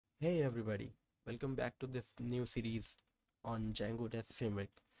Hey everybody, welcome back to this new series on Django Rest Framework,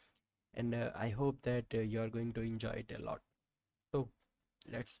 and I hope that you are going to enjoy it a lot. So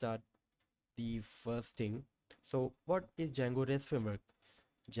let's start the first thing. So what is Django Rest Framework?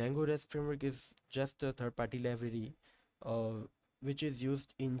 Django Rest Framework is just a third-party library, uh, which is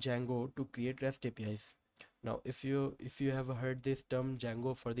used in Django to create REST APIs. Now, if you have heard this term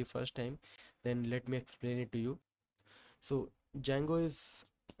Django for the first time, then let me explain it to you. So Django is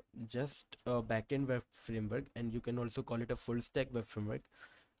just a backend web framework, and you can also call it a full stack web framework.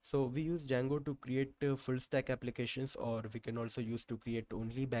 So we use Django to create full stack applications, or we can also use to create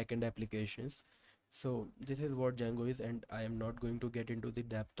only backend applications. So this is what Django is, and I am not going to get into the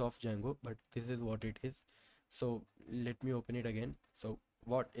depth of Django, but this is what it is. So let me open it again. So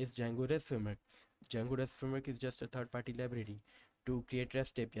what is Django REST framework? Django REST framework is just a third-party library to create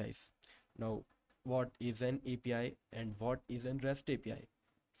REST APIs. Now, what is an API and what is an REST API?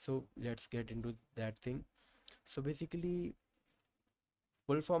 So let's get into that thing. So basically,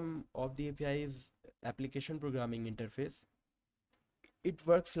 full form of the API is application programming interface. It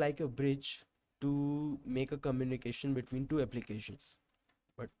works like a bridge to make a communication between two applications.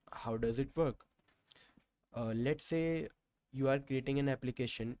 But how does it work? Let's say you are creating an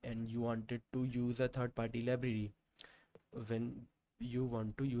application and you wanted to use a third party library. When you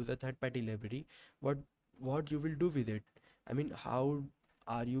want to use a third party library, what what you will do with it? I mean, how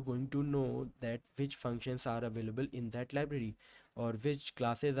are you going to know that which functions are available in that library, or which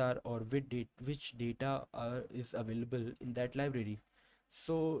classes are, or which data is available in that library?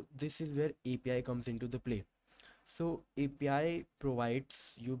 So this is where API comes into the play. So API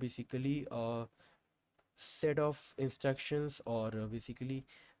provides you basically a set of instructions, or basically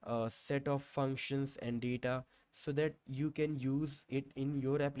a set of functions and data, so that you can use it in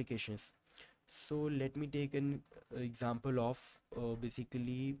your applications. So let me take an example of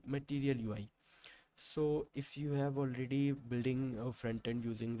basically material UI. So if you have already building a front end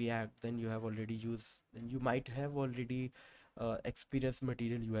using React, then you might have already experienced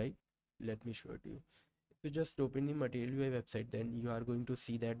material UI. Let me show it to you. If you just open the material UI website, then you are going to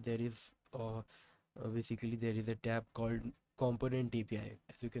see that basically there is a tab called component API,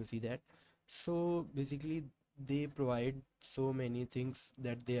 as you can see that. So basically they provide so many things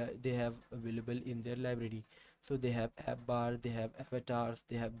that they have available in their library. So they have app bar, they have avatars,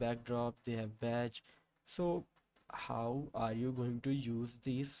 they have backdrop, they have badge. So how are you going to use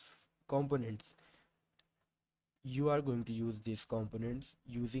these components? You are going to use these components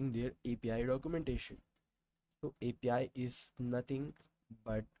using their API documentation. So API is nothing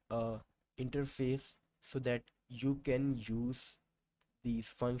but a interface so that you can use these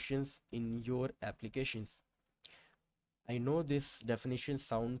functions in your applications. I know this definition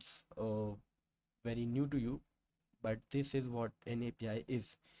sounds very new to you, but this is what an API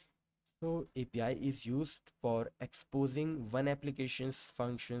is. So API is used for exposing one application's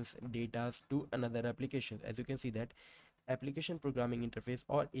functions data to another application. As you can see that application programming interface,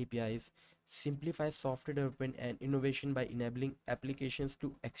 or APIs, simplify software development and innovation by enabling applications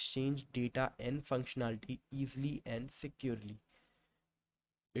to exchange data and functionality easily and securely.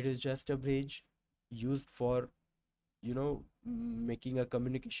 It is just a bridge used for, making a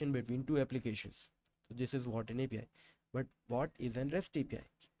communication between two applications. So this is what an API. But what is an REST API?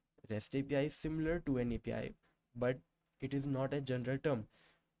 REST API is similar to an API, but it is not a general term.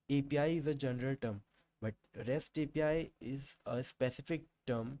 API is a general term, but REST API is a specific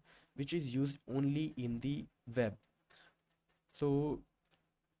term which is used only in the web. So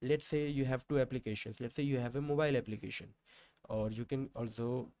let's say you have two applications. Let's say you have a mobile application, or you can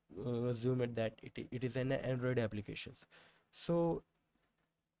also assume it that it is an Android applications. So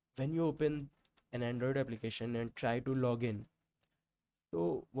when you open an Android application and try to log in,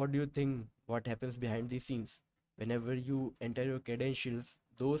 so what do you think what happens behind the scenes? Whenever you enter your credentials,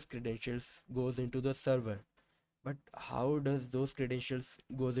 those credentials goes into the server. But how does those credentials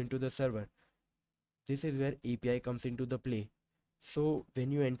goes into the server? This is where API comes into the play. So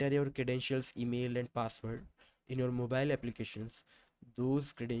when you enter your credentials, email and password in your mobile applications,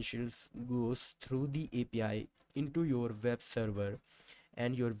 those credentials goes through the API into your web server,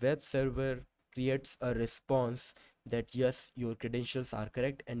 and your web server creates a response that yes, your credentials are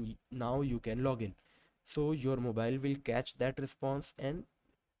correct, and now you can log in. So your mobile will catch that response and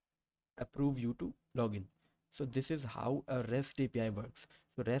approve you to log in. So this is how a REST API works.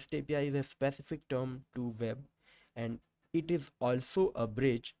 So REST API is a specific term to web, and it is also a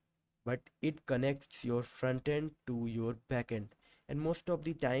bridge, but it connects your front end to your back end. And most of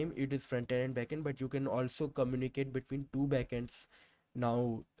the time it is front end and back end, but you can also communicate between two backends.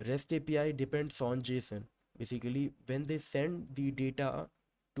 Now REST API depends on JSON. Basically, when they send the data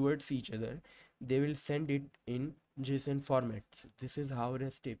towards each other, they will send it in JSON format. So this is how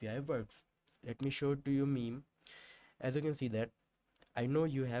REST API works. Let me show it to you meme. As you can see that, I know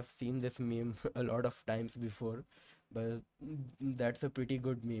you have seen this meme a lot of times before, but that's a pretty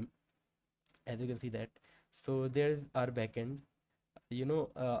good meme. As you can see that, so there's our backend,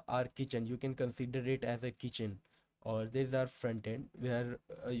 our kitchen, you can consider it as a kitchen, or there's our front end where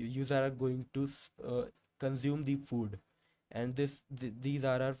user are going to consume the food, and these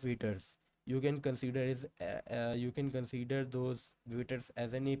are our waiters. You can consider those waiters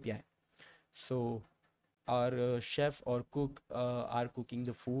as an API. So our chef or cook are cooking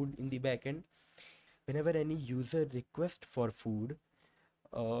the food in the backend. Whenever any user request for food,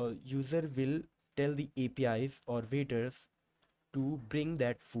 user will tell the APIs or waiters to bring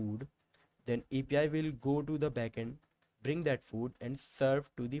that food. Then API will go to the backend, bring that food and serve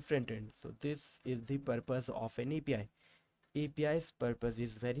to the front end. So this is the purpose of an API. API's purpose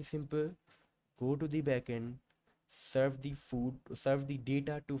is very simple. Go to the backend, serve the food, serve the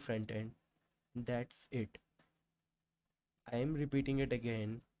data to front end. That's it. I am repeating it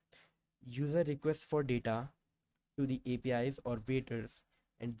again. User requests for data to the APIs or waiters,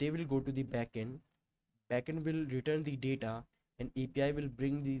 and they will go to the backend. Backend will return the data, and API will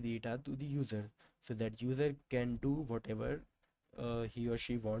bring the data to the user, so that user can do whatever he or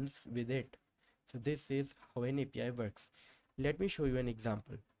she wants with it. So this is how an API works. Let me show you an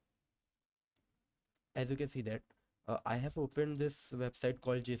example. As you can see that, I have opened this website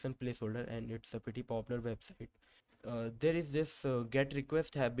called JSON placeholder, and it's a pretty popular website. There is this get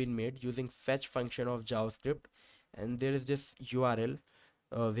request have been made using fetch function of JavaScript, and there is this URL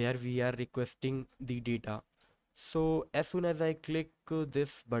where we are requesting the data. So as soon as I click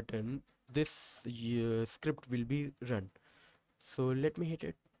this button, this script will be run. So let me hit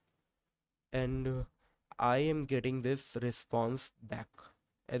it, and I am getting this response back.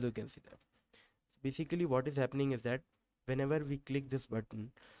 As you can see that, basically what is happening is that whenever we click this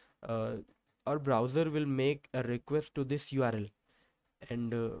button, uh, our browser will make a request to this URL,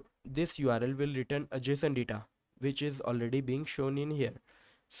 and this URL will return a JSON data which is already being shown in here.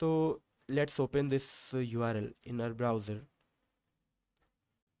 So let's open this URL in our browser.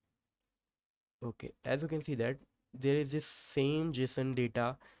 Okay, as you can see that there is this same JSON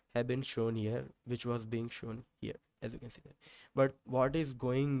data have been shown here, which was being shown here, as you can see that. But what is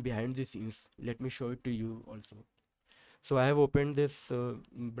going behind the scenes, let me show it to you also. So I have opened this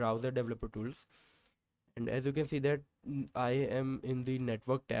browser developer tools, and as you can see that, I am in the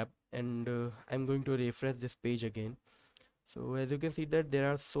network tab, and I'm going to refresh this page again. So as you can see that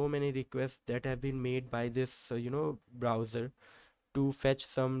there are so many requests that have been made by this browser to fetch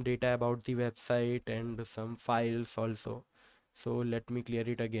some data about the website and some files also. So let me clear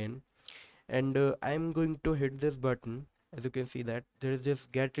it again, and I'm going to hit this button. As you can see that there is this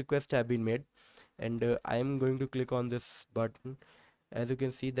get request have been made, and I'm going to click on this button. As you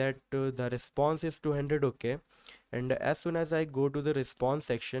can see that the response is 200. Okay, and as soon as I go to the response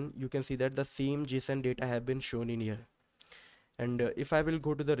section, you can see that the same JSON data have been shown in here. And if I will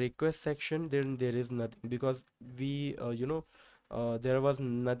go to the request section, then there is nothing, because we there was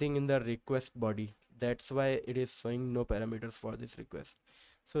nothing in the request body. That's why it is showing no parameters for this request.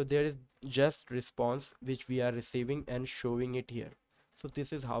 So there is just response which we are receiving and showing it here. So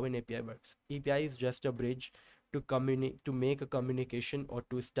this is how an API works. API is just a bridge to communicate, to make a communication or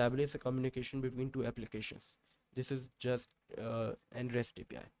to establish a communication between two applications. This is just an REST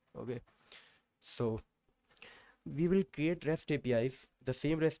API. Okay, so we will create REST APIs, the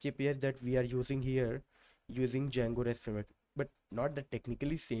same REST APIs that we are using here, using Django Rest Framework, but not the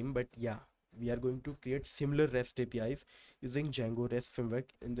technically same, but yeah, we are going to create similar REST APIs using Django Rest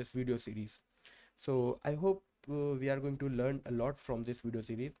Framework in this video series. So I hope we are going to learn a lot from this video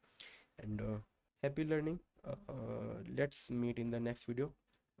series, and happy learning. Let's meet in the next video.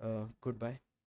 Goodbye.